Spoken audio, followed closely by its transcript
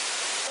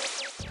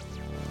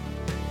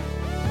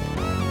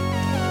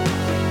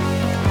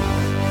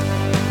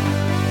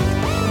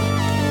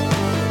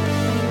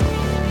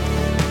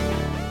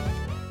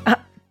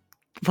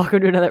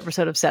Welcome to another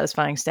episode of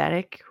Satisfying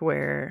Static,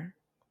 where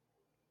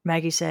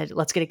Maggie said,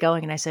 "Let's get it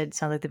going," and I said,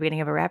 "Sounds like the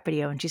beginning of a rap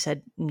video," and she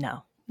said,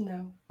 "No."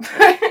 No.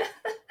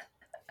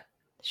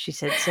 She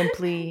said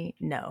simply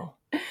no.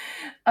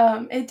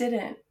 It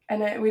didn't.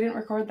 And we didn't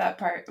record that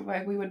part.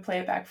 We would play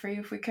it back for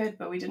you if we could,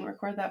 but we didn't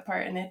record that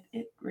part, and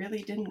it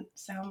really didn't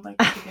sound like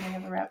the beginning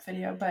of a rap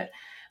video. But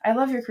I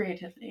love your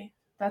creativity.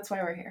 That's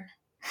why we're here.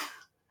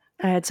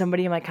 I had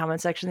somebody in my comment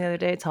section the other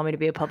day tell me to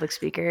be a public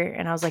speaker,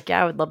 and I was like,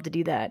 "Yeah, I would love to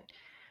do that.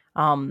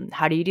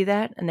 How do you do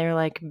that?" And they're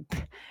like,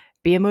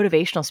 "Be a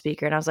motivational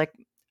speaker," and I was like,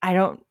 "I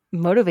don't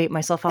motivate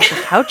myself off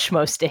the couch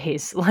most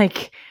days.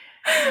 Like,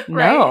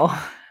 no."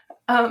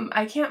 Right.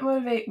 I can't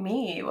motivate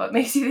me. What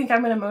makes you think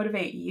I'm going to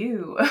motivate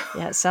you?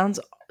 Yeah, it sounds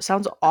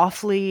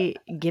awfully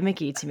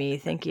gimmicky to me.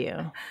 Thank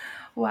you.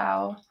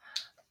 Wow.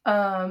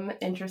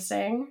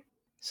 Interesting.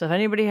 So if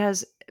anybody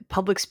has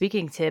public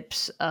speaking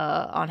tips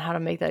on how to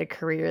make that a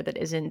career that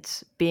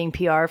isn't being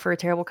PR for a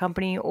terrible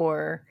company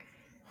or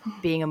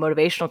being a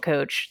motivational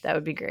coach, that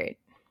would be great.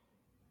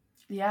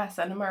 Yeah,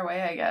 send them our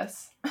way, I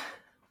guess.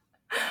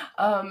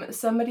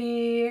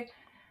 Somebody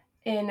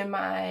in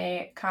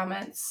my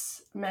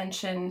comments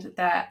mentioned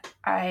that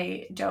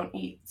I don't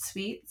eat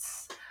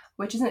sweets,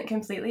 which isn't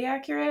completely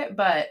accurate,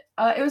 but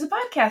it was a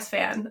podcast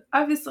fan,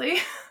 obviously.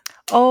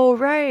 Oh,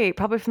 right.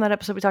 Probably from that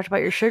episode we talked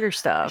about your sugar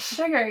stuff.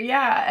 Sugar,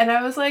 yeah. And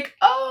I was like,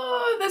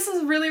 oh, this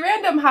is really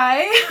random.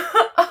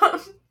 Hi.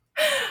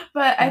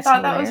 But I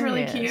thought that was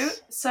really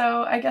cute.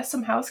 So I guess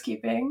some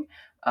housekeeping.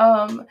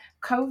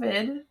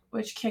 COVID,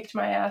 which kicked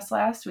my ass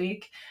last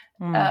week,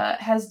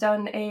 has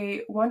done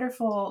a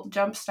wonderful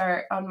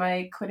jumpstart on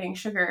my quitting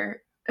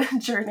sugar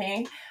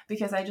journey,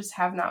 because I just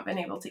have not been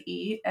able to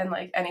eat, and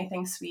like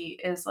anything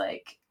sweet is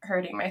like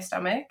hurting my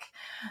stomach.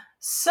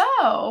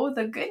 So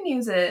the good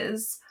news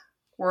is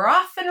we're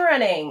off and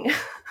running.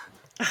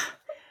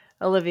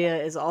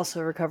 Olivia is also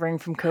recovering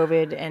from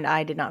COVID, and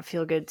I did not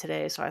feel good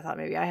today, so I thought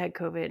maybe I had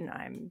COVID, and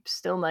I'm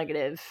still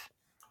negative.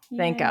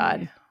 Thank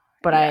God.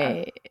 But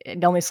yeah.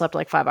 I only slept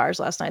like 5 hours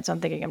last night, so I'm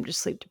thinking I'm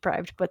just sleep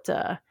deprived. But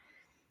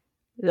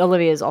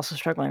Olivia is also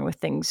struggling with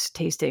things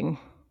tasting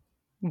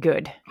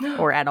good,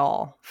 or at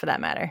all, for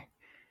that matter.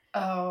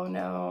 Oh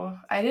no,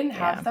 I didn't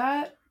have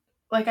that.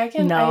 Like I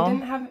didn't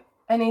have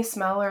any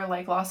smell or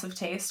like loss of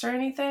taste or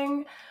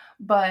anything,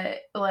 but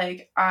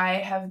like I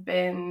have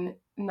been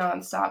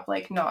nonstop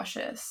like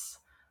nauseous.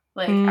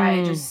 Like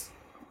I just,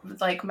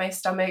 like my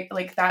stomach,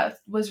 like that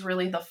was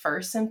really the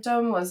first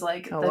symptom, was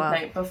like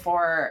night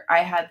before I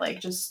had like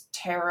just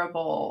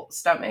terrible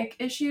stomach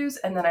issues,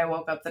 and then I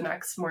woke up the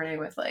next morning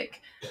with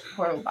like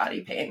horrible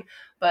body pain.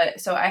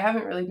 But so I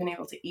haven't really been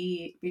able to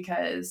eat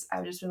because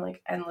I've just been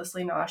like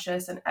endlessly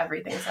nauseous and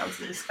everything sounds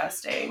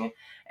disgusting.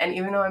 And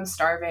even though I'm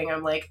starving,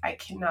 I'm like, I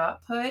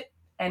cannot put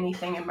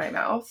anything in my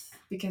mouth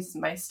because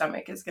my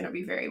stomach is going to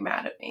be very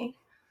mad at me.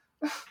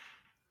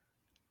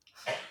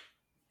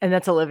 And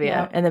that's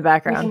Olivia in the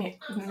background.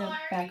 In the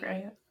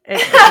background.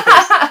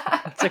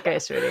 It's okay,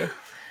 sweetie.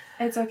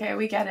 It's okay.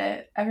 We get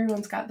it.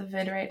 Everyone's got the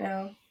vid right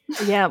now.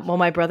 Yeah, well,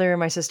 my brother and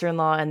my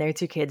sister-in-law and their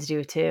 2 kids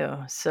do too.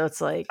 So it's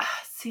like,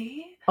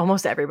 see?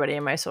 Almost everybody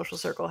in my social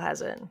circle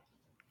has it.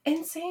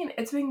 Insane.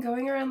 It's been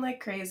going around like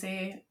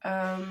crazy.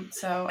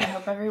 So I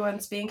hope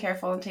everyone's being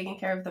careful and taking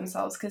care of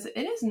themselves, because it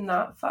is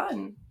not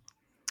fun.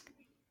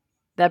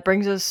 That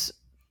brings us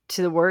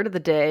to the word of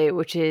the day,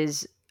 which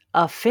is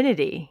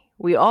affinity.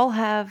 We all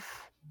have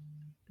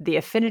the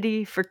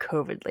affinity for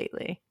COVID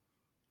lately.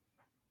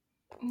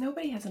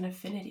 Nobody has an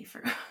affinity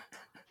for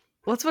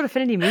Well, that's what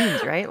affinity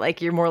means, right?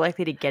 Like you're more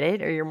likely to get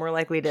it, or you're more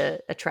likely to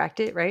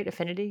attract it, right?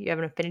 Affinity. You have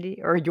an affinity,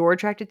 or you're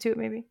attracted to it,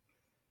 maybe?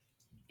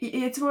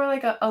 It's more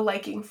like a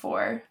liking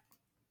for.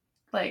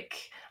 Like,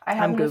 I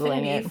have an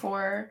affinity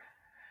for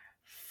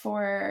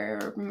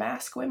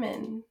mask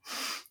women.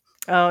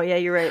 Oh, yeah,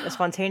 you're right. A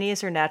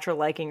spontaneous or natural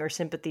liking or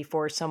sympathy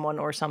for someone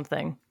or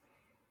something.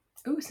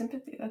 Ooh,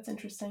 sympathy. That's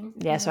interesting.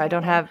 Yeah, so I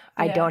don't have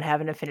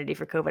an affinity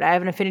for COVID. I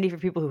have an affinity for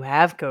people who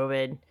have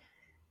COVID,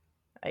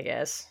 I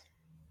guess.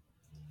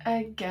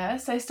 I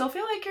still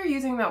feel like you're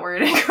using that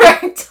word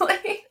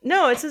incorrectly.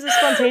 No, it says a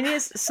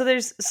spontaneous. So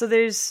there's.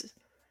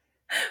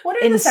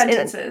 What are the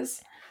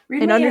sentences?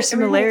 And under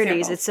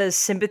similarities, it says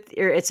sympathy,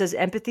 or it says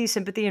empathy,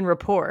 sympathy, and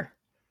rapport.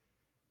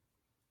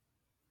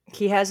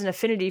 He has an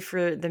affinity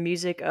for the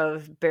music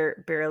of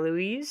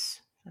Louise.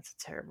 That's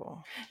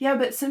terrible. Yeah,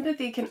 but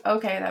sympathy can,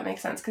 okay, that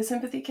makes sense, because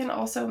sympathy can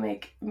also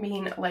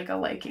mean like a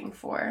liking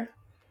for.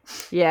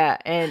 Yeah,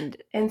 and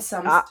in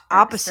some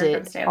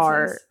opposite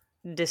are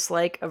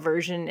dislike,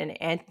 aversion,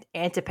 and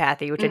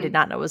antipathy, which I did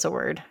not know was a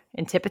word.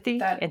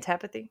 Antipathy?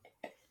 Antipathy?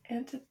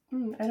 I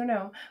don't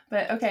know.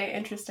 But okay,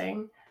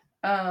 interesting.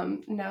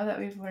 Now that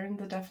we've learned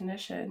the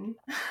definition.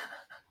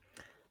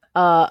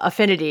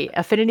 Affinity.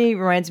 Affinity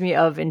reminds me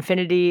of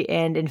Infinity,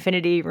 and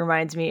Infinity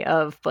reminds me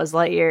of Buzz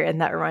Lightyear,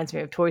 and that reminds me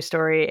of Toy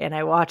Story. And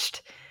I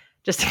watched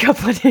just a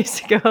couple of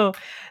days ago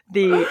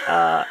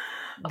the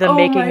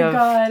making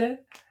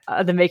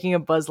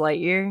of Buzz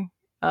Lightyear,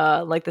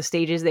 like the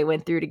stages they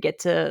went through to get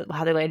to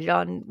how they landed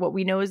on what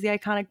we know as the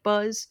iconic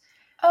Buzz.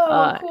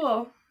 Oh,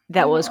 cool.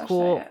 That was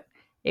cool.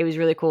 It was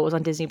really cool. It was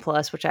on Disney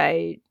Plus, which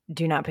I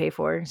do not pay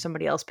for.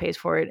 Somebody else pays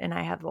for it, and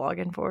I have the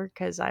login for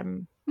because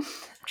I'm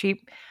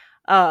cheap.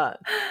 I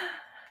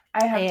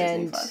have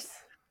Disney Plus.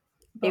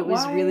 But it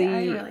was why? really,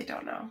 I really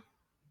don't know.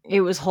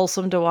 It was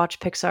wholesome to watch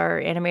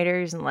Pixar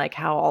animators and like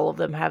how all of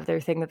them have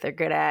their thing that they're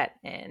good at,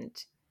 and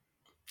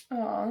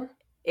Aww.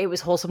 It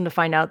was wholesome to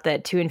find out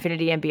that To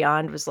Infinity and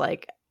Beyond was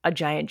like a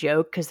giant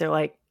joke because they're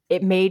like,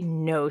 it made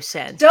no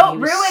sense.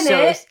 Don't ruin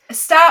it.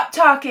 Stop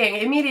talking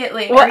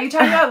immediately. What? Are you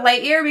talking about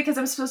Lightyear? Because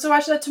I'm supposed to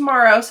watch that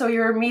tomorrow, so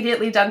you're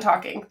immediately done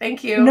talking.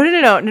 Thank you.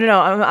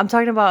 No. I'm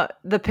talking about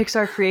the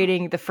Pixar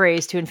creating the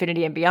phrase To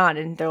Infinity and Beyond,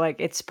 and they're like,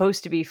 it's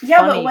supposed to be funny.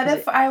 Yeah, but what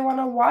if I want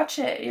to watch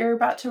it? You're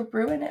about to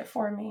ruin it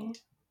for me.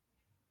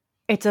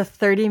 It's a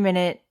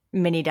 30-minute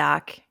mini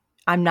doc.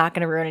 I'm not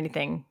going to ruin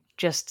anything.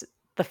 Just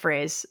the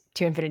phrase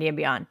To Infinity and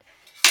Beyond.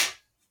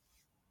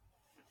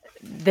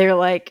 They're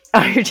like,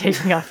 oh, you're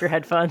taking off your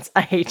headphones. I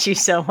hate you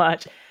so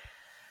much.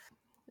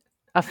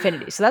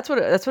 Affinity. So that's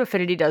what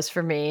Affinity does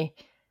for me.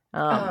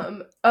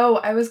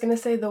 I was gonna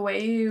say, the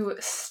way you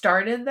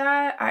started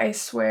that, I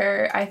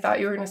swear I thought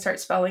you were gonna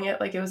start spelling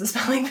it like it was a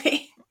spelling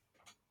bee.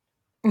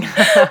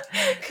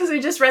 Because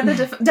we just read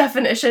the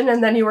definition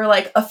and then you were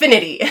like,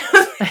 affinity.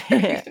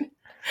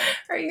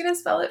 Are you gonna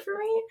spell it for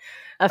me?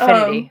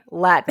 Affinity.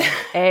 Latin.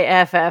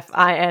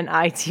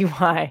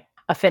 AFFINITY.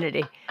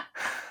 Affinity.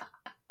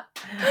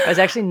 I was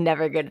actually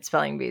never good at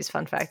spelling bees.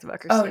 Fun fact about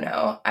Christina. Oh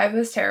no, I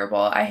was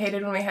terrible. I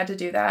hated when we had to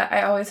do that.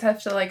 I always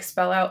have to like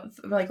spell out,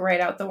 like write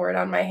out the word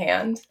on my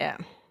hand. Yeah.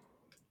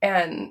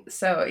 And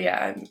so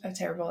yeah, I'm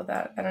terrible at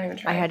that. I don't even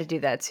try. I had to do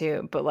that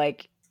too, but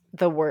like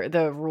the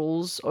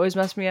rules always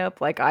mess me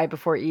up. Like I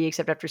before E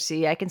except after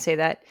C. I can say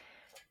that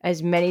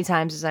as many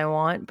times as I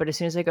want, but as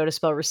soon as I go to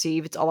spell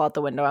receive, it's all out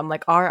the window. I'm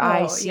like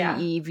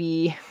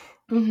RICEV.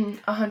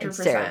 100%. It's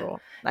terrible.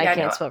 I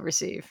can't spell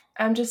receive.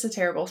 I'm just a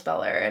terrible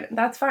speller, and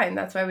that's fine.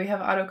 That's why we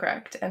have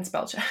autocorrect and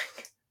spell check.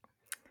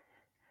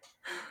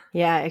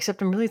 Yeah,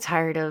 except I'm really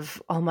tired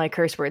of all my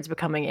curse words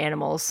becoming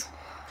animals.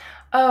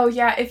 Oh,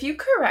 yeah. If you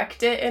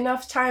correct it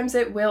enough times,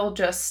 it will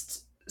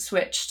just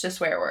switch to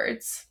swear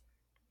words.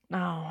 Oh,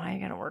 I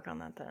gotta work on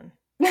that then.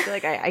 I feel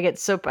like I get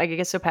so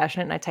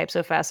passionate and I type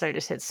so fast that I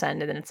just hit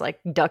send and then it's like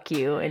duck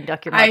you and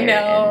duck your mother. I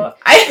know.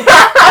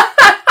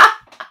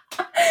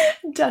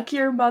 Duck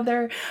your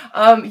mother.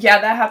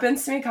 Yeah, that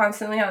happens to me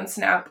constantly on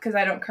Snap because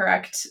I don't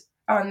correct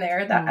on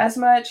there that as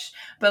much.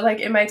 But like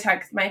in my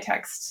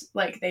text,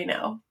 like they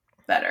know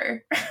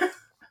better.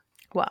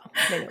 Wow,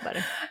 they know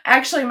better.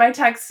 Actually, my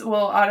texts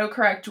will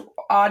autocorrect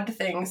odd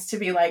things to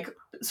be like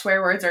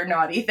swear words or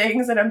naughty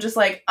things, and I'm just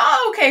like,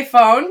 oh, okay,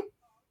 phone.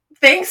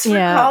 Thanks for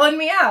calling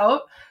me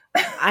out.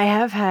 I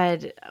have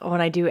had,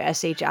 when I do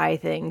SHI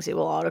things, it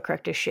will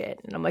autocorrect a shit.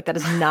 And I'm like, that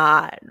is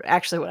not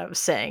actually what I was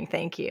saying.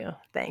 Thank you.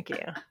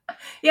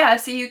 Yeah,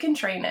 so you can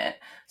train it.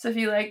 So if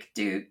you like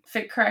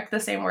correct the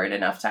same word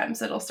enough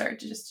times, it'll start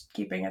to just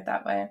keeping it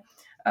that way.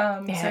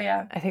 So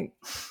yeah. I think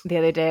the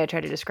other day I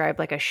tried to describe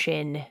like a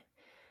shin,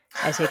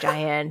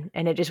 SHIN,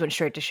 and it just went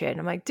straight to shit.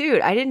 And I'm like,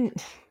 dude, I did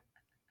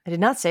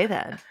not say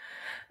that.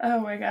 Oh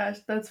my gosh,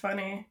 that's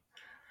funny.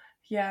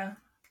 Yeah.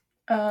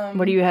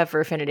 What do you have for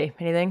affinity?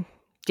 Anything?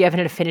 Do you have an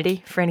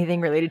affinity for anything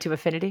related to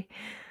affinity?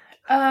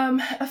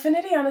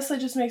 Affinity honestly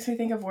just makes me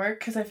think of work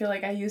because I feel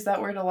like I use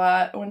that word a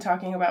lot when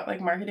talking about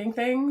like marketing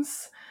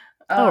things.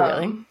 Oh,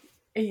 really?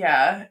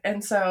 Yeah.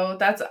 And so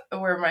that's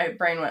where my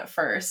brain went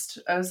first.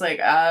 I was like,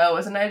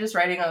 wasn't I just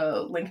writing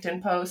a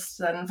LinkedIn post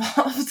that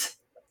involved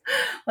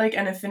like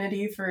an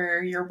affinity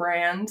for your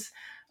brand?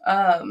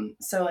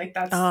 So like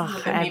that's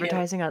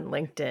advertising on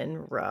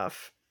LinkedIn,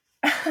 rough.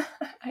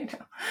 I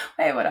know.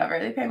 Hey, whatever.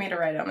 They pay me to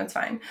write them. It's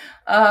fine.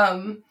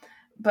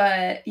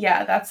 But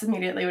yeah, that's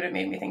immediately what it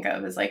made me think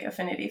of is like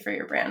affinity for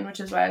your brand, which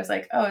is why I was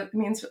like, oh, it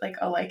means like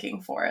a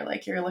liking for,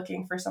 like you're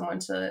looking for someone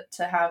to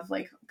have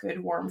like good,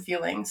 warm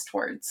feelings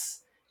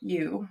towards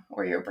you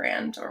or your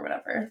brand or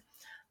whatever.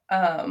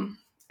 And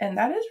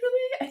that is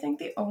really, I think,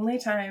 the only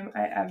time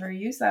I ever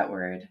use that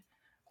word,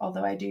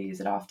 although I do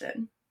use it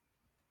often.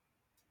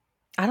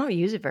 I don't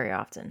use it very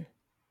often.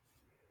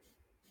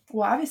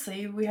 Well,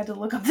 obviously, we had to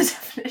look up the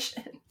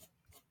definition.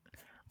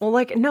 Well,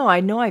 like, no,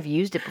 I know I've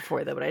used it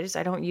before, though, but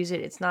I don't use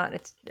it.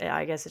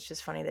 I guess it's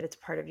just funny that it's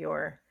part of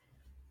your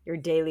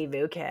daily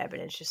vocab,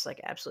 and it's just, like,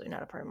 absolutely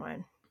not a part of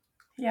mine.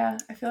 Yeah,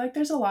 I feel like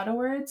there's a lot of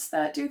words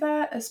that do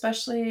that,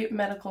 especially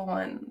medical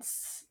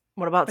ones.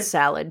 What about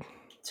salad?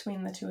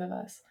 Between the two of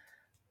us.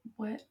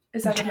 What?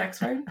 Is that the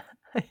next word?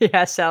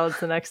 Yeah, salad's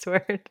the next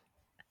word.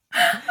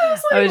 I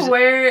was like,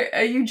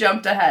 where you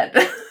jumped ahead.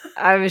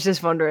 I was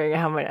just wondering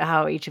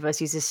how each of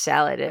us uses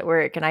salad at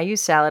work, and I use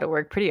salad at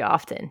work pretty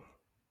often.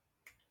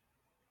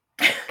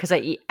 Because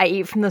I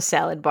eat from the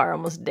salad bar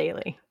almost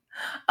daily.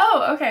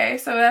 Oh, okay.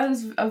 So that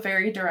is a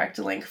very direct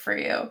link for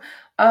you.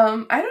 I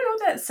don't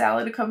know that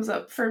salad comes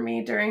up for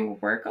me during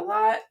work a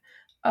lot.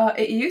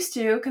 It used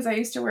to, because I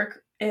used to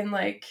work in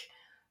like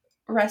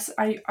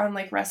on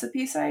like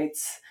recipe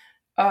sites,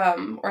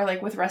 or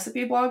like with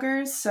recipe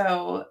bloggers.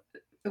 So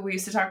we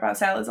used to talk about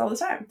salads all the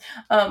time.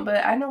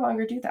 But I no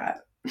longer do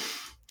that.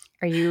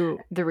 Are you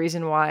the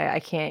reason why I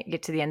can't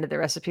get to the end of the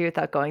recipe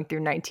without going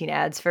through 19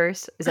 ads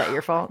first? Is that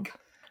your fault?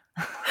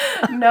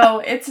 No,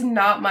 it's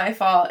not my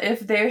fault. If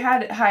they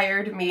had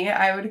hired me,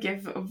 I would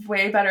give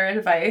way better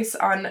advice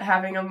on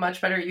having a much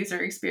better user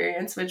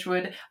experience, which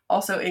would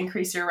also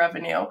increase your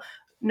revenue.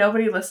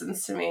 Nobody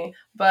listens to me,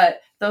 but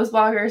those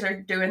bloggers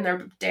are doing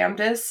their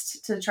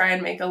damnedest to try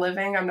and make a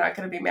living. I'm not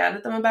going to be mad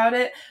at them about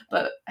it,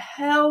 but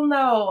hell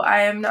no,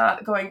 I am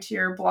not going to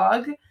your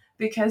blog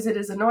because it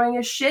is annoying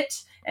as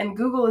shit, and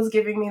Google is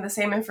giving me the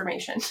same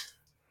information.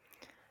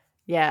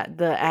 Yeah,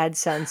 the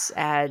AdSense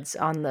ads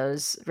on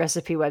those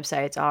recipe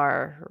websites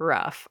are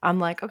rough. I'm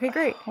like, okay,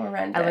 great.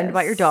 Horrendous. I learned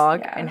about your dog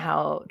Yeah. and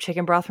how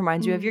chicken broth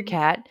reminds you of your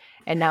cat.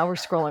 And now we're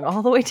scrolling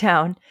all the way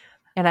down.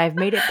 And I've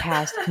made it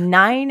past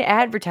 9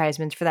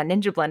 advertisements for that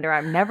Ninja blender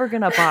I'm never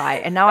going to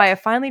buy. And now I have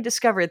finally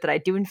discovered that I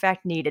do, in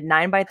fact, need a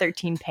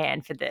 9x13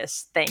 pan for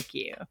this. Thank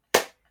you.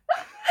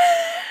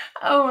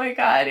 Oh my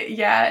God.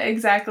 Yeah,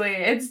 exactly.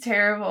 It's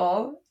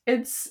terrible.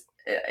 It's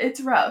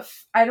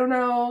rough. I don't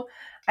know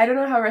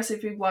how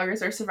recipe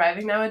bloggers are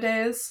surviving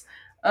nowadays.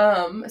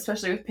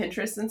 Especially with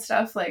Pinterest and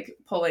stuff, like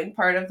pulling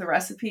part of the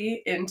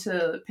recipe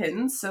into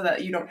pins so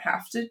that you don't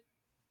have to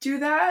do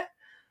that.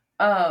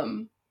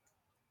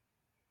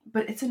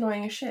 But it's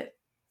annoying as shit.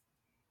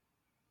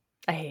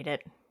 I hate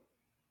it.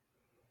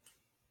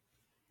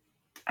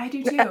 I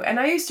do too. And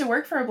I used to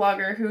work for a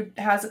blogger who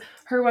has,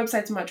 her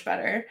website's much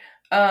better.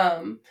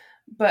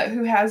 But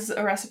who has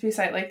a recipe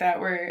site like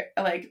that where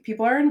like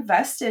people are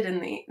invested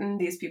in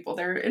these people.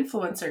 They're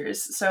influencers.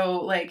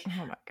 So like,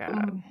 oh my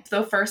God,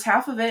 the first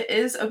half of it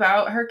is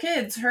about her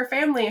kids, her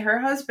family, her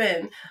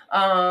husband.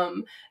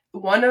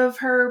 One of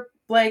her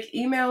like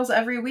emails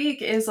every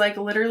week is like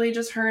literally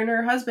just her and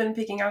her husband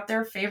picking out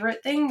their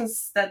favorite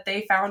things that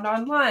they found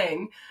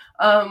online,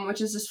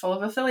 which is just full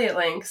of affiliate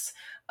links.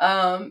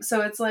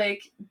 So it's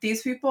like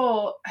these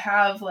people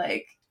have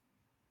like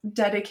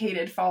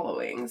dedicated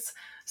followings.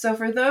 So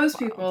for those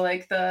people,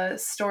 like the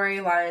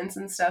storylines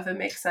and stuff, it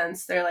makes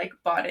sense. They're like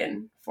bought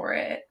in for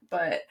it.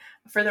 But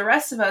for the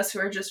rest of us who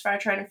are just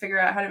trying to figure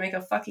out how to make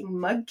a fucking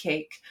mug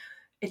cake,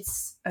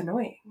 it's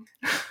annoying.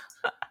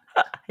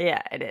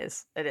 Yeah, it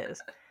is. It is.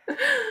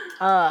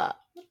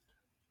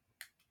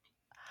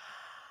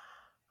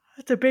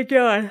 It's a big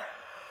yawn.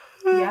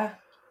 Yeah.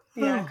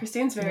 Yeah.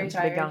 Christine's very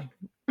tired.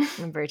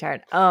 I'm very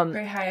tired.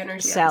 Very high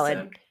energy salad.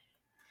 episode.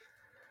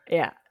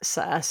 Yeah,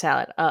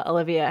 salad.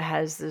 Olivia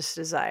has this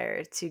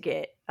desire to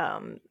get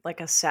like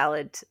a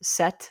salad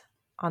set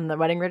on the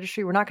wedding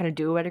registry. We're not going to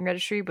do a wedding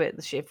registry, but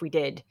if we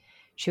did,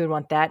 she would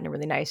want that and a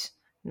really nice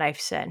knife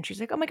set. And she's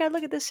like, "Oh my God,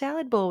 look at this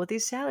salad bowl with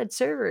these salad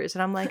servers."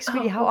 And I'm like,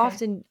 "Sweetie, how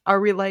often are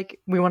we like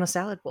we want a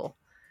salad bowl?"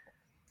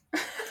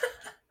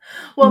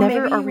 Well,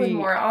 never maybe you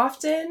would more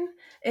often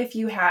if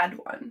you had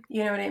one.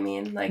 You know what I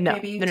mean? Like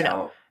maybe you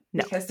don't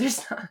because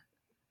there's not.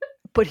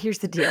 But here's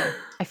the deal.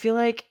 I feel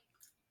like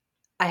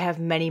I have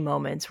many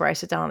moments where I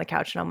sit down on the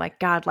couch and I'm like,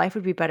 God, life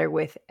would be better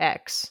with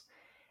X.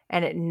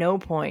 And at no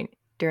point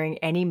during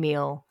any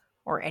meal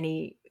or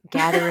any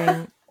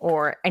gathering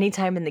or any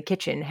time in the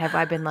kitchen have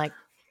I been like,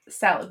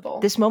 salad bowl.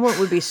 This moment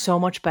would be so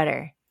much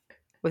better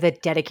with a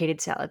dedicated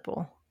salad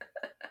bowl.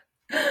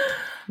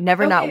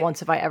 Never, not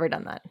once have I ever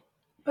done that.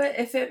 But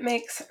if it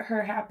makes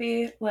her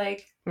happy,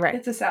 like,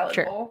 it's a salad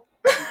bowl.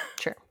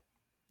 Sure.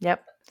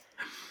 Yep.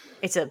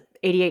 It's a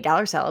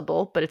 $88 salad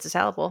bowl, but it's a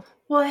salad bowl.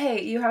 Well,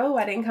 hey, you have a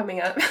wedding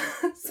coming up.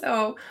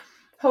 So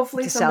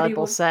hopefully somebody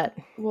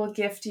will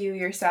gift you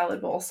your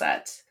salad bowl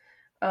set.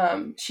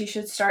 She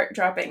should start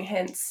dropping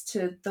hints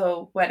to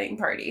the wedding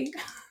party.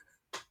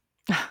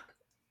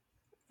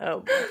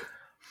 Oh,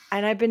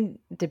 and I've been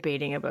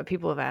debating about,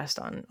 people have asked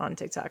on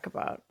TikTok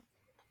about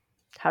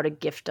how to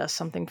gift us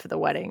something for the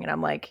wedding. And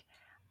I'm like,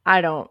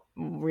 I don't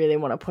really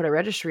want to put a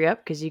registry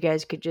up because you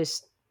guys could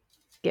just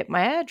get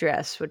my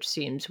address, which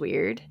seems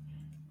weird.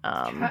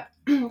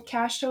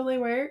 Cash totally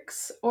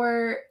works.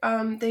 Or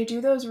they do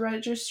those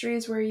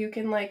registries where you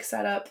can like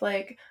set up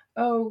like,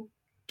 oh,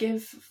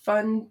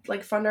 fund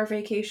our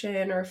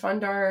vacation or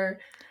fund our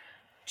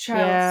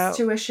child's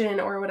tuition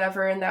or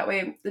whatever, and that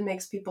way it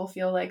makes people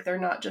feel like they're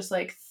not just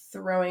like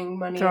throwing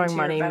money into your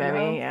Venmo.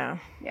 Maybe,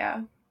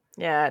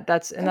 yeah,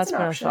 that's been option.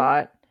 A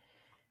thought.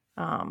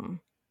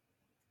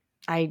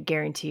 I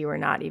guarantee you we're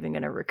not even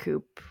going to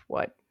recoup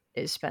what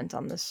is spent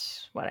on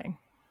this wedding.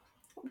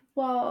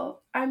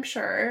 Well, I'm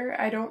sure.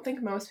 I don't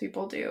think most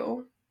people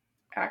do,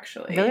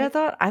 actually. Really? I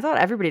thought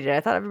everybody did.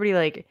 I thought everybody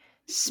like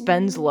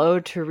spends low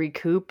to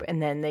recoup,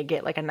 and then they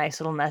get like a nice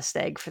little nest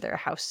egg for their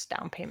house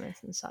down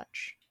payments and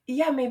such.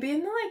 Yeah, maybe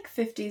in the like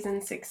 50s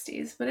and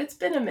 60s, but it's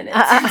been a minute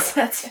since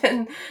that's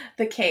been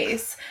the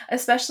case,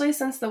 especially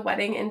since the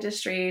wedding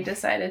industry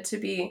decided to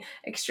be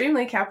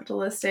extremely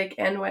capitalistic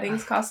and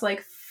weddings cost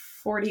like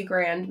 40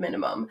 grand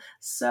minimum.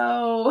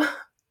 So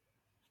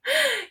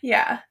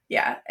yeah,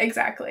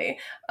 exactly.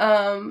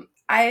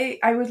 I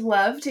would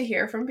love to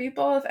hear from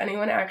people if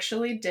anyone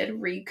actually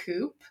did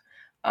recoup.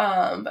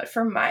 But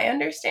from my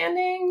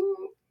understanding,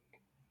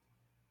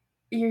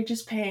 you're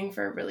just paying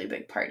for a really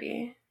big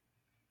party.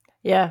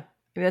 Yeah, I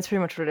mean, that's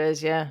pretty much what it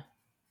is. Yeah.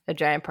 a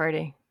giant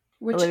party.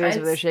 Which Olivia's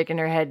over there shaking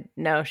her head.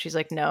 No, she's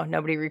like, no,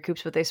 nobody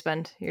recoups what they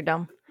spend. You're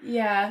dumb.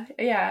 Yeah,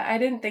 I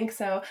didn't think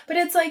so. But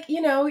it's like,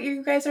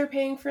 you guys are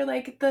paying for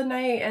like the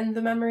night and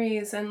the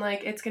memories, and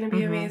like it's gonna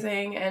be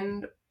amazing,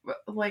 and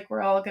like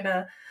we're all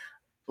gonna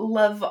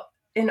love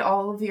in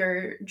all of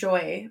your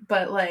joy.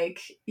 But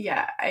like,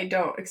 yeah, I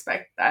don't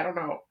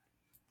know.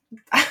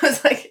 I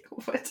was like,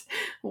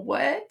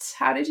 what?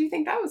 How did you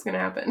think that was gonna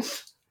happen?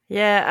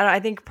 Yeah, I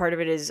think part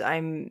of it is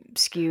I'm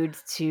skewed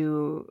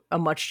to a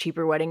much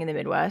cheaper wedding in the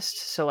Midwest.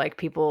 So like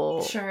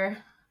people Sure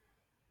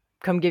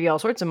come give you all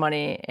sorts of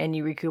money and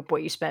you recoup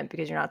what you spent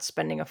because you're not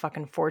spending a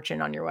fucking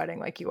fortune on your wedding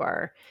like you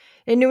are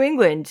in New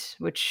England,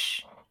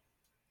 which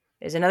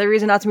is another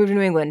reason not to move to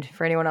New England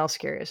for anyone else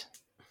curious.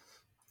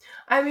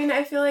 I mean,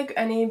 I feel like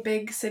any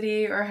big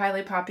city or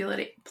highly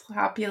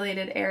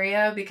populated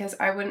area, because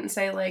I wouldn't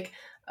say like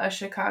a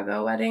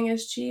Chicago wedding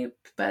is cheap,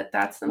 but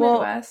that's the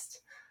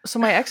Midwest. So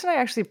my ex and I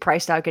actually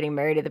priced out getting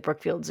married at the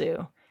Brookfield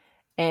Zoo.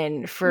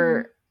 And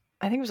for,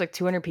 I think it was like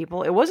 200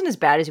 people, it wasn't as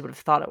bad as you would have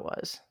thought it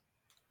was.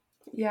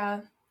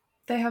 Yeah.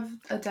 They have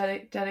a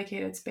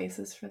dedicated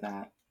spaces for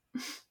that.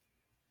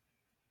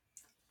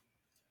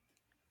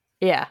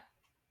 Yeah.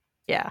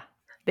 Yeah.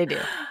 They do.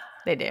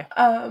 They do.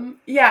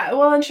 Yeah,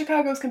 well, and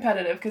Chicago's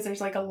competitive because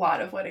there's like a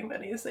lot of wedding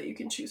venues that you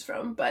can choose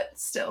from, but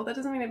still, that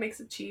doesn't mean it makes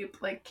it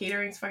cheap. Like,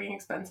 catering's fucking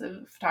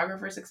expensive,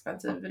 photographer's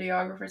expensive,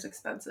 videographer's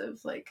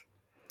expensive, like...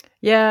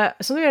 Yeah,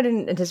 something I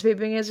didn't anticipate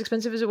being as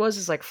expensive as it was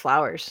is like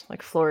flowers.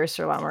 Like florists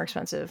are a lot more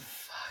expensive.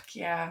 Fuck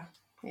yeah.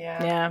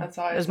 Yeah. That's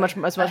always as much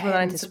more than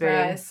I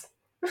anticipated.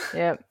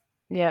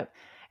 Yep.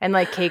 And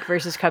like cake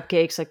versus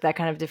cupcakes, like that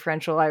kind of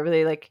differential, I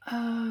really like.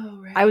 Oh,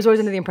 right. I was always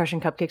under the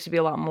impression cupcakes would be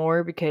a lot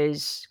more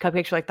because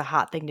cupcakes were like the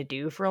hot thing to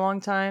do for a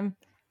long time.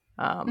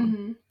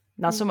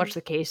 Not so much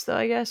the case though,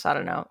 I guess. I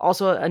don't know.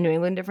 Also a New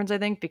England difference, I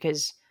think,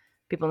 because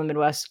people in the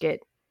Midwest get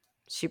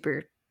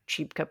super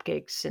cheap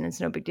cupcakes and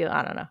it's no big deal.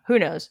 I don't know. Who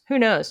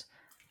knows?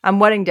 I'm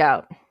wedding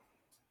doubt.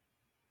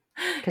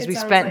 Because we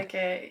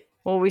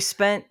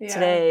spent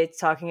today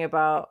talking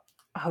about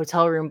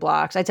hotel room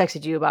blocks. I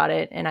texted you about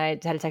it and I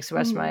had to text the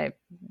rest of my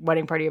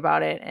wedding party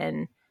about it,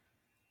 and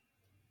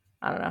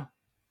I don't know.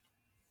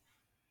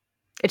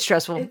 It's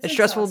stressful. It's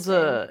stressful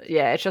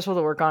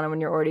to work on it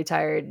when you're already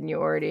tired and you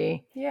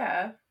already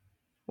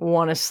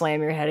want to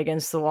slam your head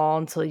against the wall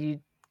until you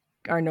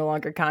are no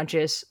longer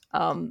conscious.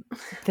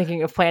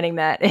 Thinking of planning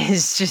that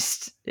is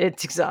just,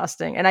 it's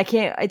exhausting. And I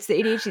can't, it's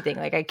the ADHD thing.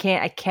 Like I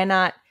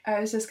cannot I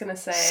was just going to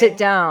say, sit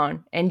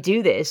down and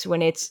do this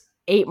when it's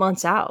 8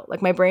 months out.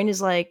 Like my brain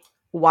is like,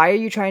 why are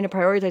you trying to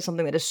prioritize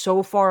something that is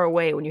so far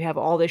away when you have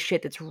all this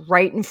shit that's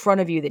right in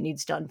front of you that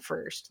needs done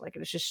first? Like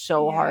it's just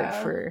so hard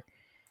for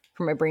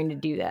my brain to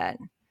do that.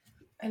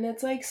 And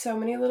it's like so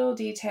many little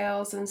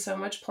details and so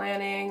much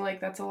planning. Like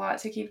that's a lot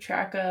to keep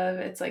track of.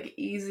 It's like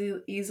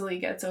easily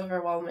gets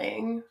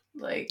overwhelming.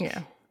 Like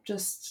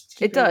just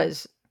it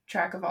does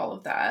track of all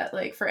of that.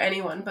 Like for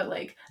anyone, but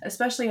like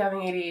especially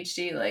having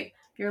ADHD, like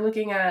you're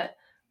looking at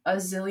a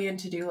zillion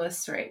to-do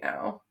lists right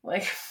now.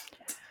 Like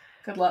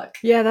good luck.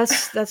 Yeah,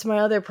 that's my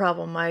other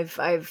problem.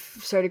 I've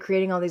started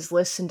creating all these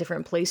lists in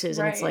different places,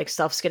 and it's like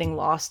stuff's getting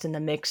lost in the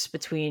mix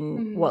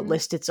between what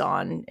list it's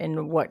on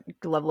and what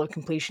level of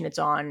completion it's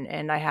on,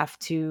 and I have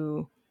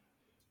to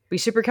be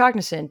super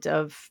cognizant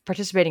of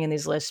participating in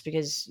these lists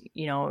because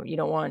you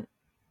don't want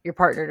your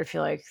partner to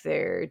feel like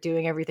they're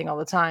doing everything all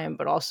the time,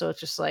 but also it's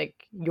just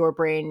like your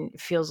brain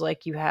feels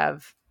like you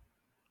have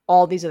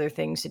all these other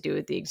things to do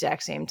at the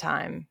exact same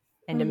time,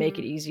 and to make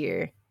it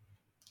easier,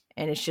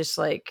 and it's just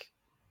like,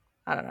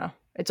 I don't know.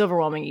 It's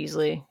overwhelming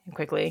easily and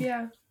quickly.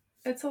 Yeah,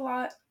 it's a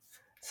lot.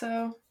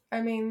 So,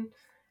 I mean,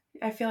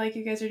 I feel like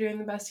you guys are doing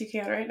the best you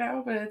can right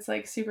now, but it's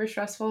like super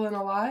stressful and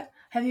a lot.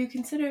 Have you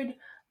considered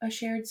a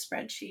shared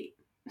spreadsheet?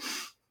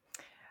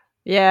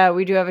 Yeah,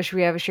 we have a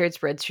shared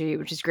spreadsheet,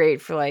 which is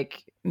great for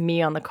like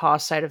me on the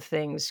cost side of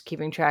things,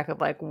 keeping track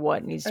of like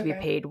what needs to be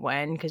paid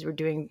when, because we're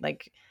doing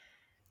like,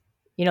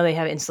 they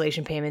have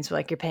installation payments,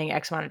 like you're paying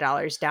X amount of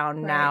dollars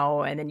down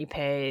now, and then you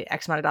pay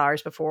X amount of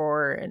dollars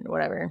before and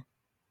whatever.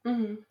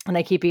 And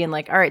I keep being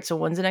like, all right, so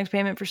when's the next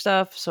payment for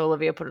stuff? So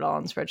Olivia put it all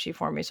in the spreadsheet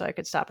for me so I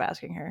could stop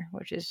asking her,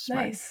 which is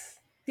smart. Nice.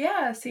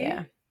 Yeah, see?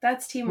 Yeah.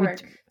 That's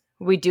teamwork.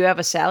 We do have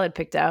a salad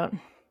picked out.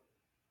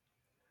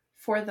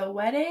 For the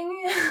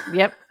wedding?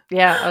 Yep.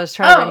 Yeah, I was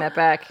trying to bring that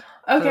back.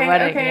 Okay,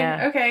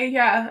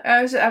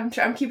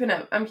 I'm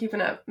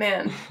keeping up.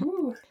 Man,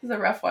 ooh, this is a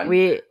rough one.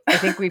 I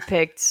think we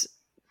picked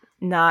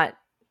not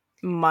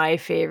my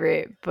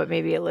favorite, but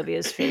maybe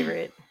Olivia's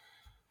favorite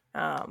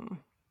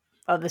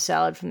of the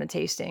salad from the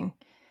tasting.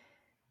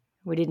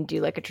 We didn't do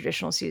like a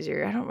traditional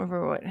Caesar. I don't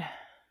remember what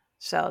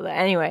salad.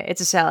 Anyway,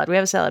 it's a salad. We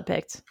have a salad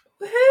picked.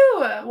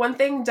 Woohoo! One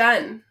thing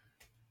done.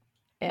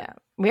 Yeah.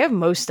 We have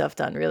most stuff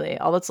done, really.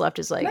 All that's left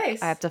is like,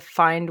 I have to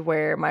find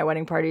where my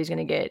wedding party is going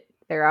to get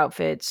their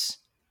outfits.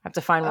 I have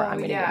to find where I'm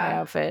going to get my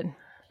outfit.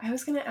 I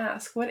was going to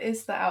ask, what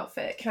is the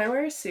outfit? Can I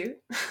wear a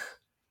suit?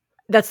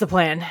 That's the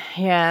plan.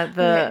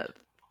 Yeah.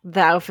 The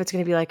outfit's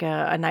going to be like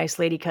a nice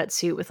lady cut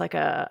suit with like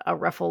a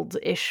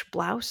ruffled-ish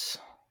blouse.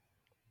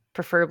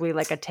 preferably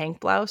like a tank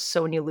blouse.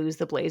 So when you lose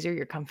the blazer,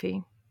 you're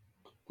comfy.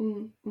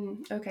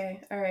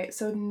 Okay. All right.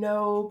 So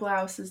no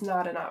blouse is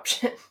not an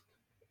option.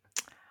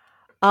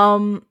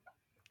 No,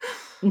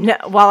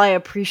 while I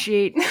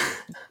appreciate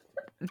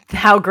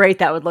how great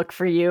that would look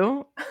for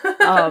you.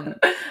 All right.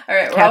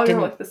 We're all going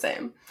to look the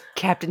same.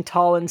 Captain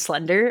Tall and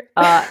Slender.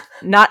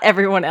 Not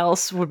everyone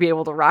else would be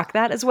able to rock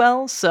that as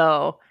well.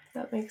 So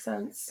that makes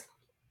sense.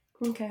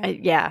 Okay.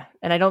 Yeah.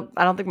 And I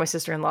don't think my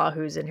sister-in-law,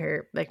 who's in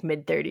her like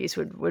mid-30s,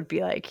 would be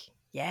like,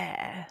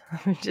 yeah,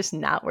 just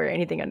not wear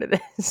anything under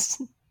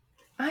this.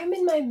 I'm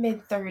in my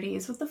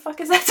mid-30s. What the fuck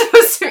is that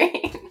supposed to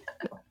mean?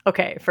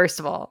 Okay, first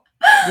of all,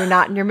 you're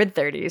not in your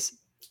mid-30s.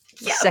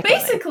 Yeah, secondly,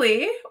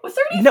 basically,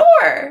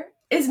 34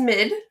 is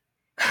mid.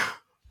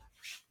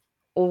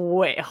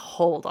 Wait,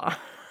 hold on.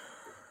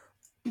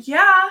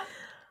 Yeah.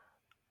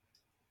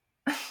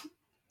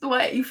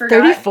 What, you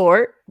forgot?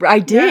 34? I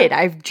did. Yeah.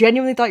 I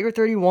genuinely thought you were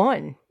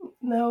 31.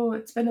 No,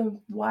 it's been a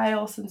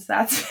while since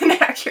that's been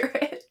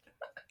accurate.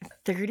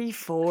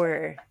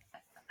 34.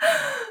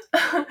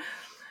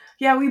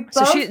 Yeah, we both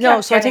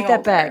so I take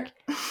that back.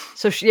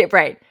 So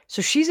right.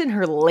 So she's in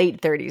her late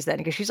 30s then,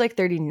 because she's like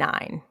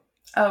 39.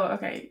 Oh,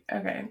 okay.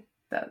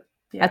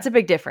 That's a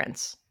big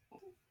difference.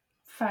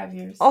 5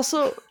 years.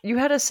 Also, you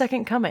had a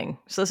second coming,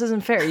 so this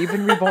isn't fair. You've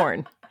been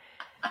reborn.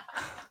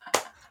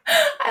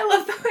 I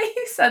love the way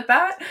you said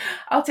that.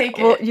 I'll take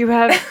it. Well, you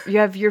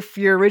have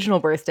your original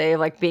birthday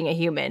of like being a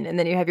human, and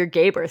then you have your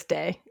gay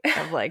birthday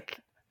of like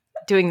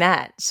doing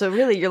that. So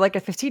really, you're like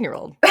a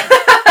 15-year-old.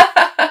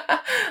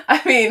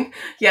 I mean,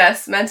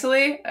 yes,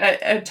 mentally,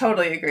 I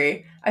totally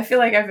agree. I feel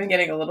like I've been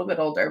getting a little bit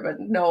older, but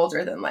no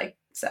older than like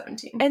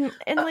 17. And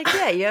like,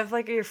 yeah, you have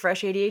like your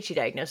fresh ADHD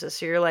diagnosis.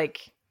 So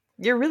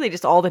you're really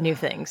just all the new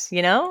things,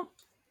 you know?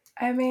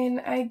 I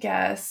mean, I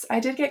guess. I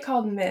did get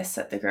called Miss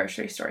at the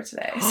grocery store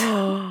today.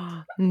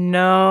 So.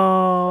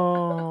 No.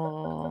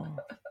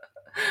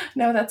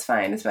 No, that's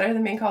fine. It's better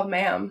than being called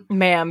ma'am.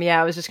 Ma'am,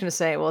 yeah, I was just going to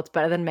say, well, it's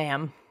better than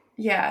ma'am.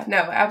 Yeah, no,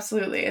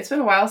 absolutely. It's been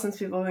a while since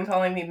people have been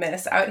calling me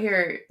Miss. Out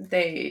here,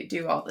 they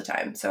do all the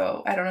time.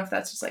 So I don't know if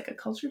that's just like a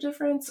culture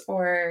difference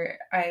or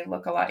I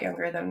look a lot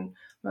younger than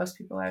most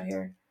people out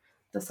here.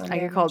 I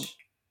get called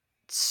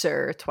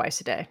sir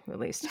twice a day, at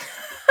least.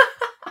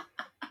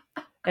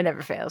 It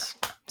never fails.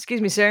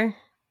 Excuse me, sir.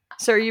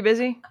 Sir, are you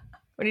busy?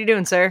 What are you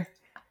doing, sir?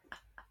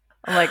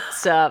 I'm like,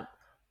 sup?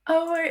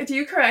 Oh, do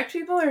you correct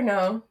people or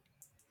no?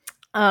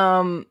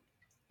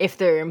 If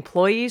they're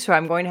employees who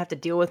I'm going to have to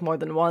deal with more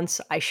than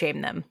once, I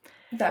shame them.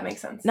 That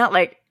makes sense. Not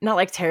like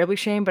terribly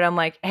shame, but I'm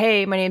like,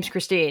 hey, my name's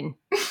Christine.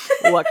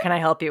 What can I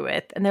help you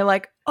with? And they're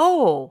like,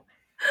 oh,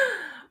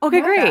 okay,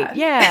 my great. Bad.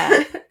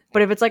 Yeah.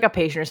 But if it's like a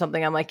patient or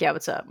something, I'm like, yeah,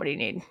 what's up? What do you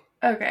need?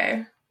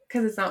 Okay.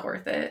 Because it's not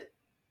worth it.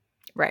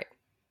 Right.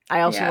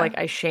 I also like,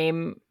 I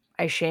shame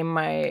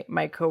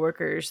my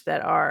coworkers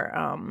that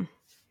are,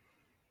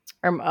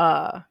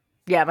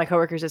 my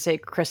coworkers that say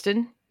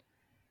Kristen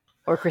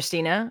or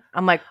Christina.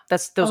 I'm like,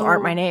 those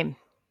aren't my name.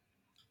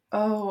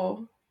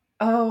 Oh,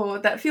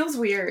 that feels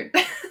weird.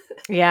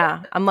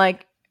 Yeah. I'm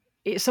like,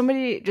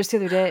 somebody just the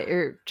other day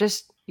or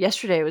just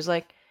yesterday was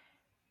like,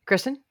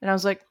 Kristen? And I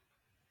was like,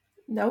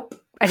 nope.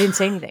 I didn't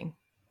say anything.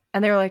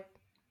 And they were like,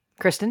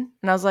 Kristen?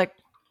 And I was like,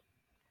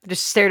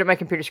 just stared at my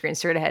computer screen,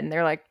 stared ahead. And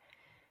they're like,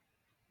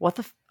 what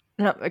the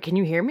no, can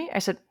you hear me? I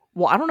said,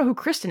 well, I don't know who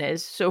Kristen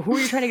is. So who are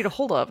you trying to get a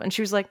hold of? And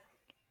she was like,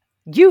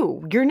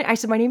 I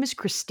said, my name is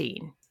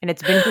Christine. And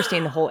it's been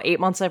Christine the whole 8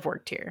 months I've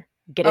worked here.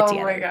 Get it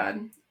together. Oh my God.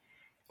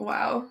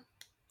 Wow.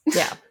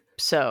 Yeah.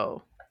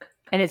 So,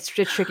 and it's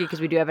just tricky because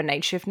we do have a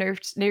night shift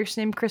nurse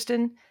named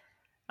Kristen.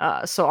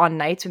 So on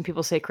nights when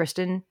people say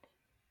Kristen,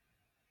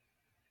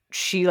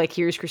 she like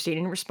hears Christine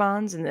and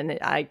responds. And then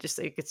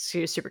it's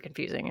super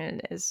confusing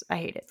and I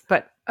hate it.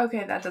 But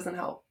okay, that doesn't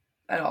help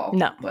at all.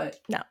 No.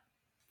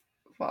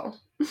 Well.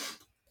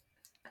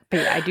 But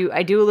yeah,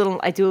 I do a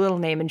little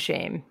name and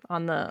shame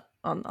on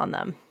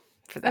them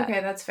for that.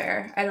 Okay, that's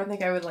fair. I don't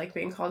think I would like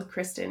being called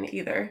Kristen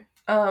either.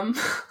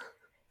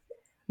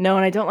 No,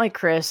 and I don't like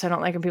Chris. I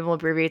don't like when people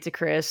abbreviate to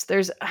Chris.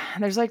 There's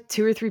like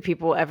 2 or 3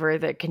 people ever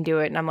that can do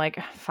it, and I'm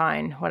like,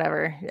 fine,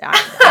 whatever.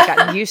 I've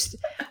gotten used.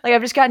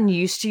 I've just gotten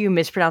used to you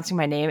mispronouncing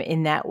my name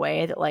in that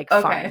way. That like,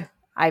 okay.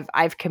 Fine.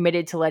 I've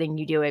committed to letting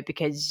you do it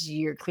because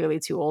you're clearly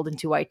too old and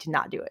too white to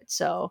not do it.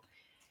 So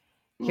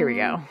here we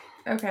go.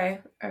 Okay,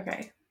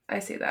 I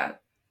see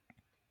that.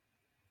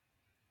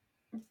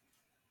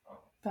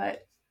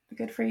 But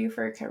good for you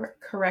for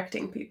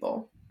correcting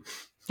people.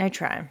 I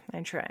try.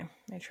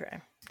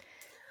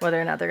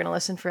 Whether or not they're going to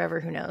listen forever,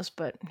 who knows?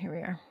 But here we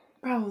are.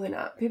 Probably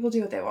not. People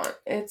do what they want.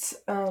 It's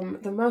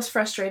the most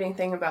frustrating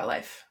thing about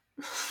life.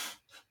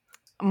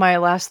 My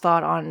last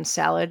thought on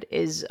salad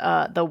is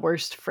the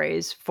worst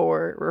phrase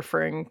for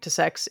referring to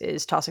sex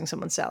is tossing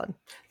someone's salad.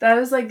 That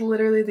was like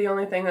literally the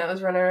only thing that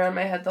was running around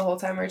my head the whole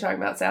time we were talking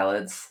about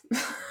salads.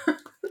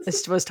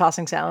 This was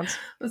tossing salads?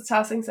 Was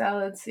tossing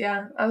salads,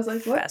 yeah. I was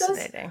like, what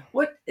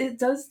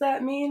does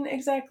that mean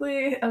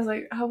exactly? I was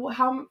like,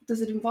 how does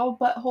it involve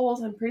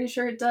buttholes? I'm pretty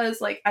sure it does.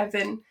 Like, I've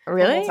been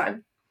really? the whole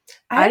time.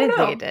 I didn't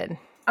think it did.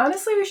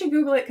 Honestly, we should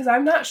Google it because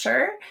I'm not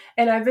sure.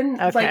 And I've been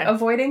like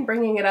avoiding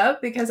bringing it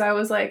up because I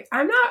was like,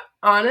 I'm not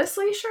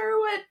honestly sure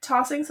what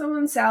tossing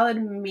someone's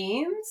salad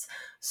means.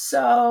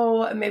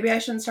 So maybe I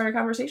shouldn't start a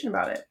conversation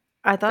about it.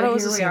 I thought it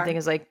was the same thing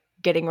as like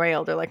getting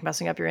railed or like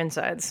messing up your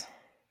insides.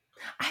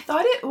 I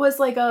thought it was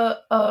like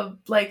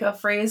a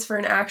phrase for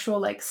an actual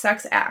like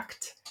sex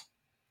act.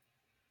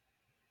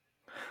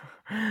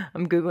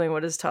 I'm Googling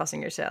what does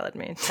tossing your salad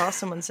mean. Toss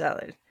someone's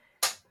salad.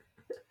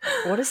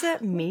 What does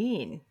that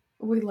mean?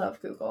 We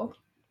love Google.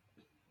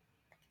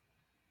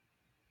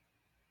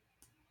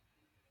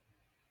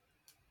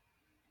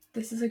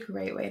 This is a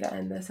great way to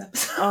end this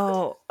episode.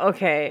 Oh,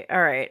 okay.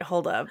 All right.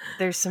 Hold up.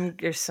 There's some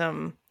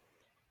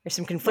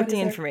conflicting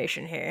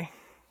information here.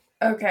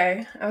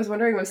 Okay. I was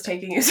wondering what's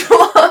taking you so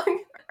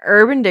long.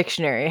 Urban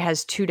Dictionary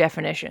has 2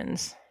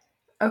 definitions.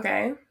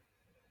 Okay.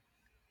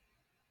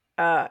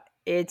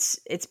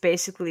 It's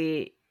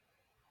basically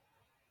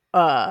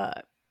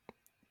I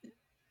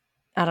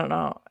don't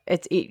know.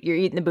 You're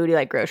eating the booty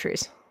like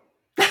groceries.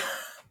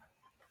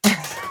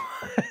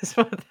 That's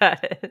what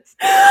that is.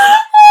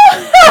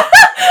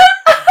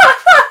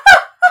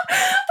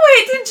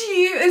 Wait,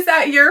 is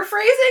that your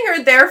phrasing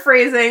or their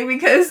phrasing?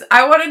 Because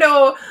I want to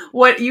know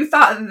what you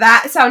thought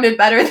that sounded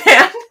better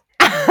than.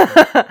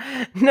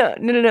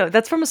 No.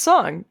 That's from a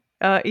song.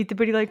 Eat the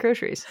booty like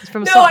groceries. It's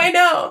from a song.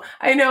 No,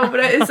 I know.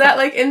 But is that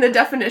like in the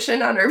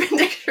definition on Urban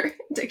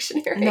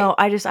Dictionary? No,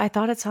 I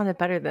thought it sounded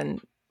better than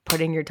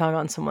putting your tongue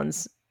on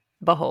someone's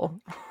butthole.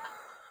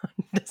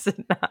 Does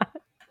it not?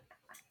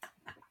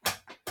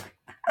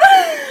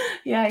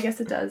 Yeah, I guess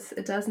it does.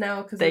 It does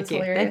now because it's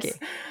hilarious.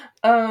 Thank you.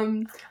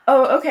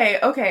 Oh, okay.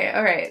 All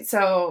right.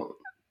 So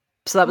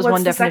that was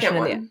one definition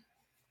in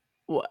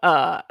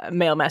the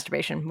male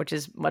masturbation, which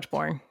is much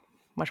more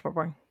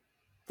boring.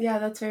 Yeah,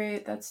 that's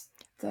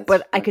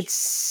but I could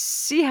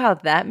see how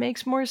that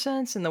makes more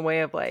sense in the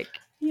way of like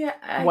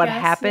what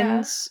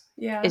happens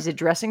is a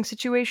dressing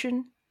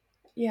situation.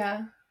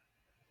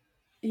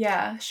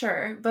 Yeah,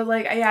 sure. But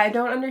like, I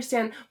don't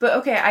understand. But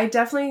okay, I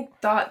definitely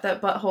thought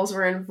that buttholes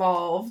were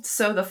involved.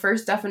 So the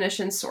first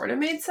definition sort of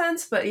made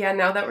sense. But yeah,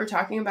 now that we're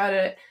talking about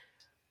it,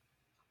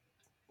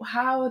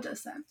 how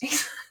does that make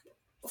sense?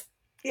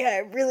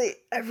 Yeah,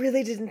 I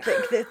really didn't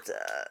think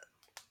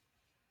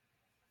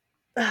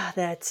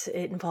that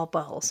it involved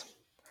buttholes.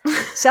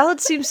 Salad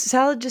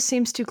just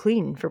seems too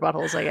clean for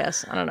buttholes, I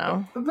guess. I don't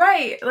know.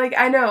 Right. Like,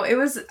 I know. I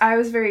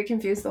was very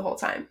confused the whole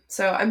time.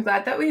 So I'm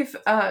glad that we've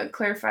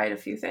clarified a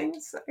few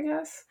things, I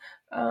guess,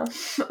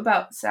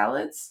 about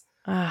salads.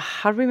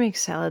 How do we make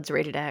salads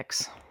rated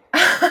X?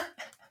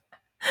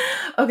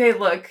 Okay,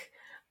 look.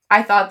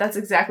 I thought that's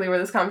exactly where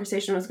this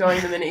conversation was going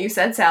the minute you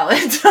said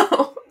salad.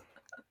 So.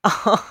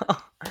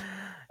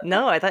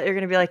 No, I thought you were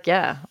going to be like,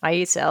 yeah, I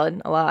eat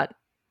salad a lot.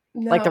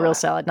 No, like the real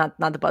salad, not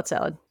the butt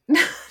salad.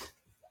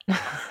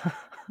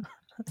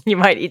 You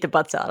might eat the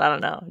butt salad. I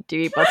don't know. Do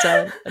you eat butt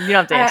salad? You don't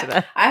have to answer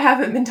that. I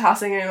haven't been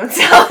tossing anyone's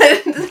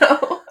salad,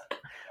 so.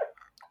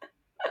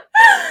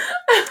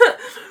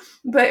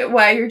 But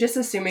why? You're just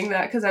assuming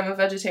that because I'm a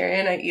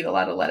vegetarian, I eat a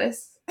lot of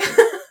lettuce.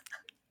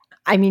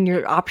 I mean,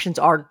 your options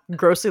are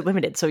grossly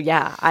limited, so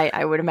yeah,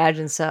 I would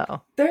imagine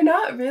so. They're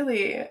not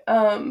really.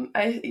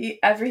 I eat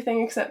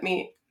everything except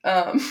meat,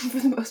 for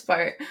the most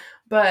part.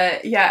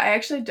 But yeah, I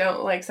actually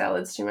don't like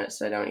salads too much,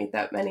 so I don't eat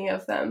that many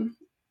of them.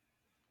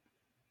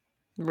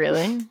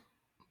 Really?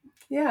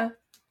 Yeah.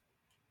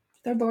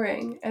 They're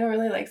boring. I don't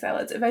really like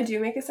salads. If I do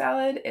make a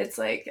salad, it's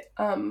like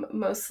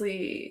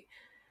mostly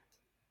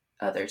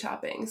other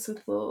toppings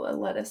with a little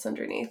lettuce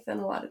underneath and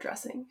a lot of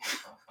dressing.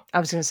 I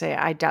was going to say,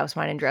 I douse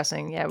mine in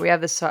dressing. Yeah, we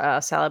have this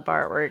salad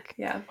bar at work.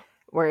 Yeah.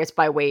 Where it's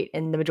by weight,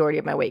 and the majority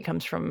of my weight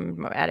comes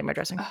from adding my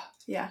dressing. Oh,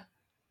 yeah.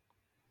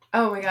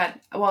 Oh my God.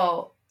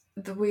 Well,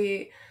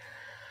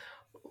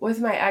 with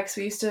my ex,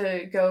 we used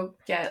to go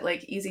get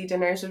like easy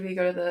dinners when we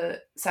go to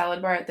the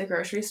salad bar at the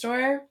grocery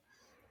store,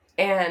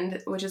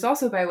 and which is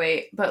also by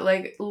weight, but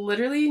like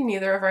literally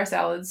neither of our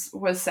salads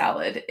was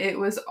salad. It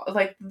was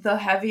like the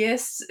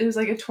heaviest. It was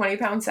like a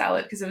 20-pound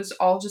salad because it was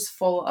all just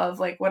full of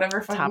like whatever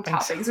fucking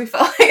toppings we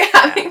felt like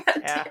having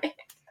that day.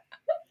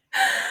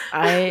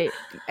 I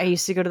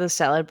used to go to the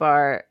salad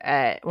bar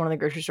at one of the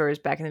grocery stores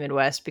back in the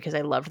Midwest because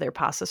I loved their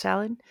pasta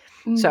salad.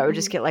 Mm-hmm. So I would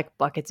just get like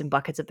buckets and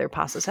buckets of their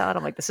pasta salad.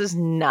 I'm like, this is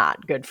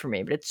not good for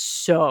me, but it's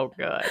so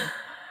good.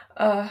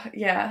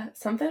 Yeah.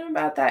 Something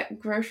about that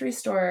grocery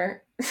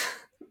store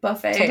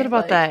buffet. Something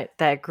about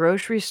that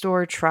grocery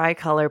store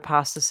tricolor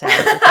pasta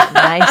salad with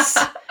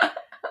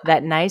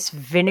that nice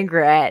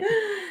vinaigrette.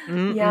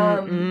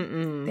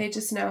 Yum. They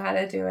just know how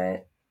to do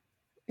it.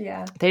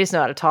 Yeah. They just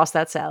know how to toss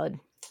that salad.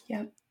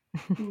 Yep.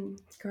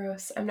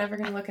 Gross. I'm never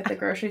going to look at the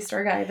grocery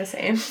store guy the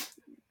same.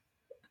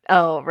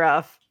 Oh,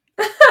 rough.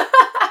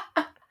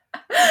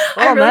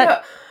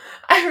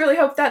 I really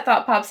hope that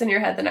thought pops in your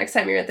head the next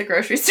time you're at the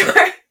grocery store.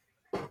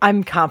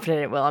 I'm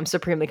confident it will. I'm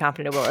supremely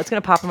confident it will. It's going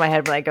to pop in my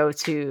head when I go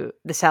to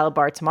the salad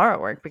bar tomorrow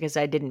at work because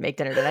I didn't make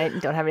dinner tonight and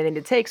don't have anything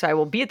to take. So I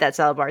will be at that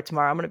salad bar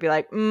tomorrow. I'm going to be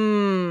like,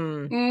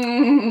 buttholes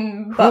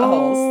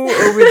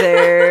over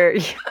there.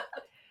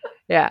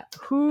 Yeah.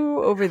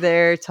 Who over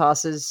there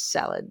tosses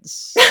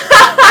salads?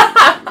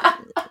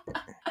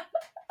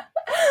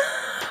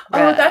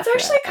 Oh, that's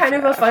actually kind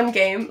of a fun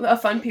game, a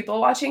fun people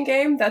watching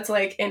game. That's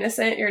like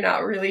innocent. You're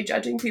not really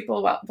judging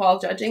people while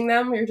judging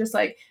them. You're just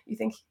like, you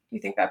think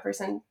that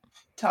person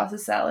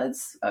tosses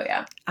salads? Oh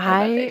yeah,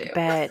 I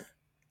bet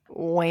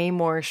way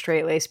more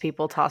straight-laced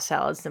people toss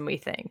salads than we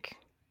think.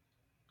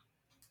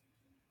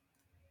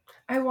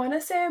 I want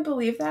to say I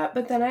believe that,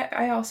 but then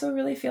I also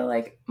really feel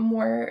like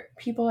more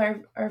people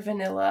are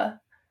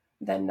vanilla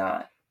than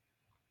not.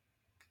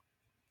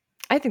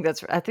 I think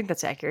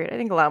that's accurate. I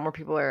think a lot more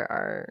people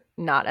are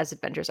not as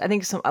adventurous. I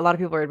think a lot of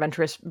people are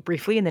adventurous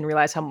briefly and then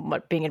realize how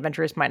much being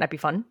adventurous might not be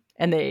fun,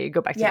 and they go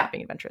back to not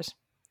being adventurous.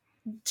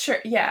 Sure.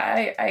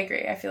 Yeah, I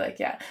agree. I feel like,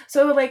 yeah.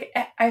 So like,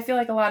 I feel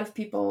like a lot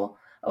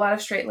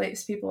of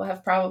straight-laced people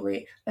have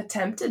probably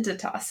attempted to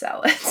toss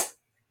salads.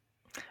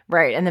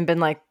 Right. And then been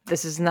like,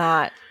 this is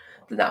not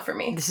for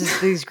me.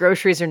 These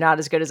groceries are not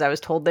as good as I was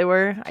told they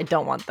were. I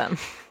don't want them.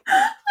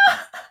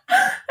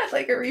 I'd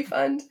like a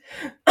refund.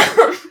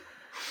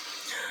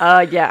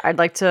 Yeah, I'd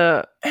like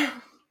to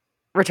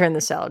return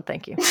the salad.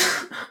 Thank you.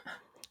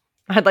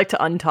 I'd like to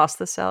untoss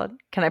the salad.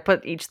 Can I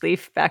put each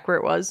leaf back where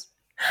it was?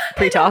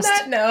 Pre-tossed?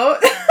 On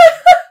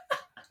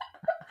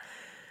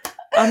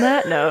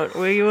that note,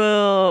 we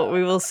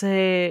will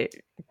say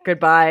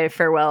goodbye,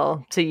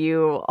 farewell to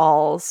you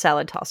all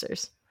salad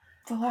tossers.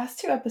 The last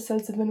 2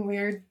 episodes have been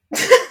weird.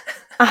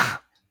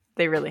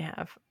 They really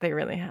have.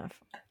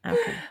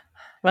 Okay.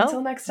 Well,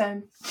 until next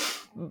time.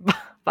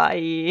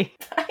 Bye.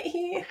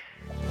 Bye.